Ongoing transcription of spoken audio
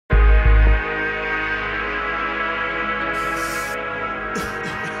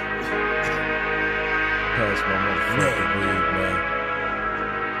my motherfucking weed, man.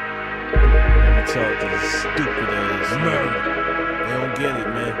 Let me talk to this stupid ass man. They don't get it,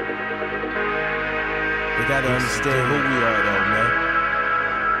 man. They gotta understand who we are, though, man.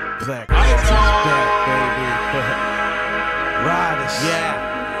 Black is back, baby. Riders,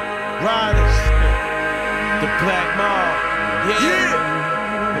 yeah. Riders. The Black Mob, yeah.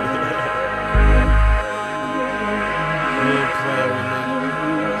 We ain't playing with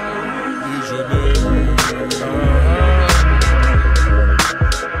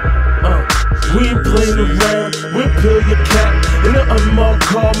we ain't playing around, we'll peel your cap. In an unmarked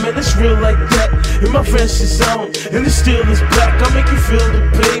car, man, it's real like that. In my French zone, and the steel is black. I make you feel the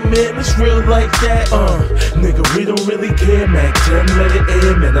pain, man, it's real like that. Nigga, we don't really care, Mac 10, let it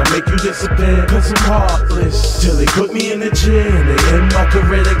in, man. I make you disappear, cause I'm heartless. Till they put me in the gym, they end my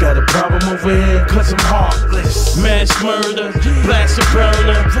career, they got a problem over here, cause I'm heartless. Mass murder, blast a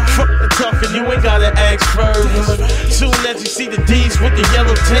burner. Fuck the talking, you ain't gotta ask further. Soon as you see the D's with the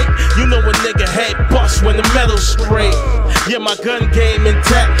yellow tape, you know a nigga head bust when the metal's straight. Yeah, my gun game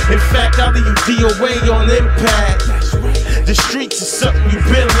intact. In fact, I'll leave you DOA on impact. The streets is something you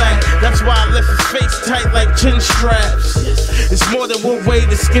been like. That's why I left his face tight like chin straps. It's more than one way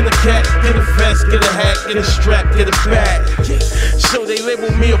to skin a cat. Get a vest, get a hat, get a strap, get a bag. So they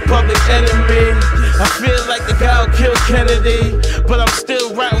label me a public enemy. I feel like the guy who killed Kennedy, but I'm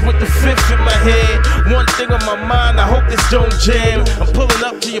still riding with the fifth in my head. One thing on my mind, I hope this don't jam. I'm pulling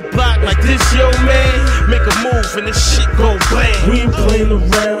up to your block like this, yo man. Make a move and this shit go blam. We ain't playing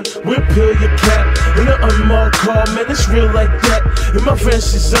around, we'll peel your cap. In an unmarked car, man, it's real like that. In my French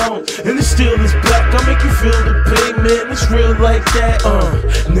zone, and the steel is black. I make you feel the pain, man, it's real like that.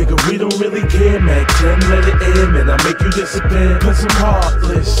 Nigga, we don't really care, Mac 10, let it in, man. I make you disappear, cause I'm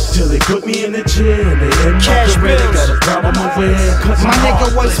heartless. Till they put me in the gym, they end my career, they got a problem over here, cause I'm heartless. My nigga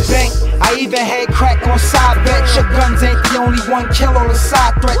was banked, I even had crack on side bets. Your guns ain't the only one, kill all the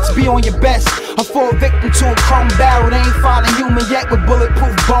side threats, be on your best. I fall victim to a chrome barrel, they ain't found a human yet with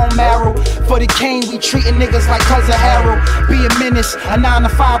bulletproof bone marrow. For the cane, we treating niggas like Cousin Harold. Be a menace, a 9 to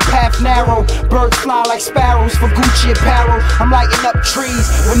 5 path narrow. Birds fly like sparrows for Gucci apparel. I'm lighting up trees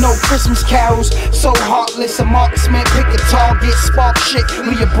with no Christmas carols. So heartless, a marksman, pick a target, spark shit,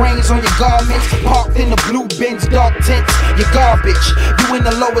 leave your brains on your garments. Parked in the blue Benz, dark tints, you garbage. You in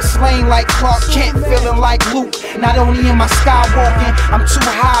the lowest lane like Clark Kent, feeling like Luke. Not only am I skywalking, I'm too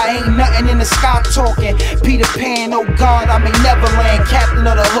high, ain't nothing in the sky talking. Peter Pan, oh God, I'm in Neverland, captain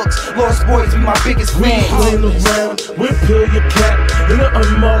of the hooks. Lost Boys be my biggest fans. We ain't playing around, we'll peel your cap. In an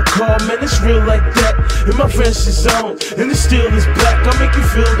unmarked car, man, it's real like that. In my French zone, and the steel is black. I make you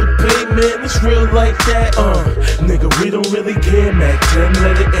feel the pain, man, it's real like that. Nigga, we don't really care, Mac 10,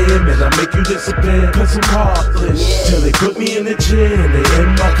 let it in, man. I make you disappear, cause I'm heartless. Till they put me in the gym, they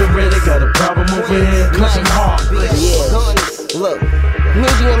end my career, they got a problem over here, cause I'm heartless. Look,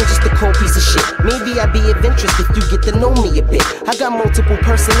 maybe I'm just a cold piece of shit. Maybe I'd be of interest if you get to know me a bit. I got multiple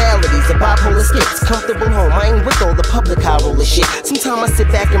personalities, a bipolar skits. Comfortable home, I ain't with all the public high roller shit. Sometimes I sit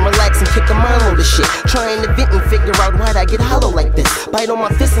back and relax and kick a mind load of shit. Trying to vent and figure out why'd I get hollow like this. Bite on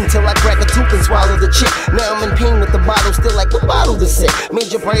my fist until I crack a tooth and swallow the chip. Now I'm in pain with the bottle, still like the bottle to sip.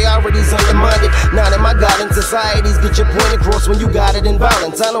 Major priorities undermined. Not in my guidance. Societies get your point across when you got it in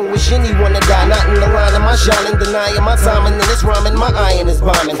violence. I don't wish anyone to die, not in the line of my shining. Denying my time and then it's rhyming, my iron is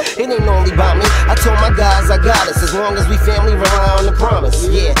bombing. It ain't only about me, I told my guys I got us. As long as we family rely on the promise.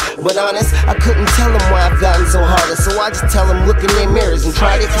 Yeah, but honest, I couldn't tell them why I've gotten so heartless. So I just tell them look in their mirrors and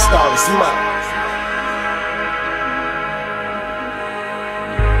try different stories. Smile.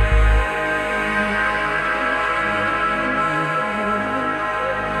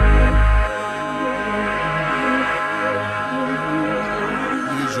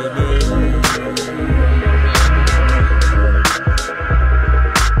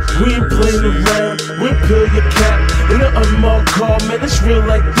 We ain't playing around, we'll peel your cap. In an unmarked car, man, it's real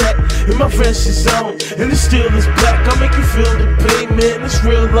like that. In my French zone, and the steel is black. I make you feel the pain, man, it's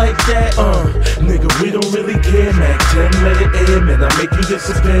real like that. Nigga, we don't really care, Mac 10, let it in, man. I make you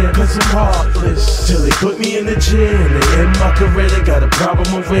disappear, cause I'm heartless. Till they put me in the gym, they end my career, they got a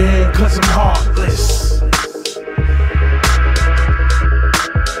problem over here, cause I'm heartless.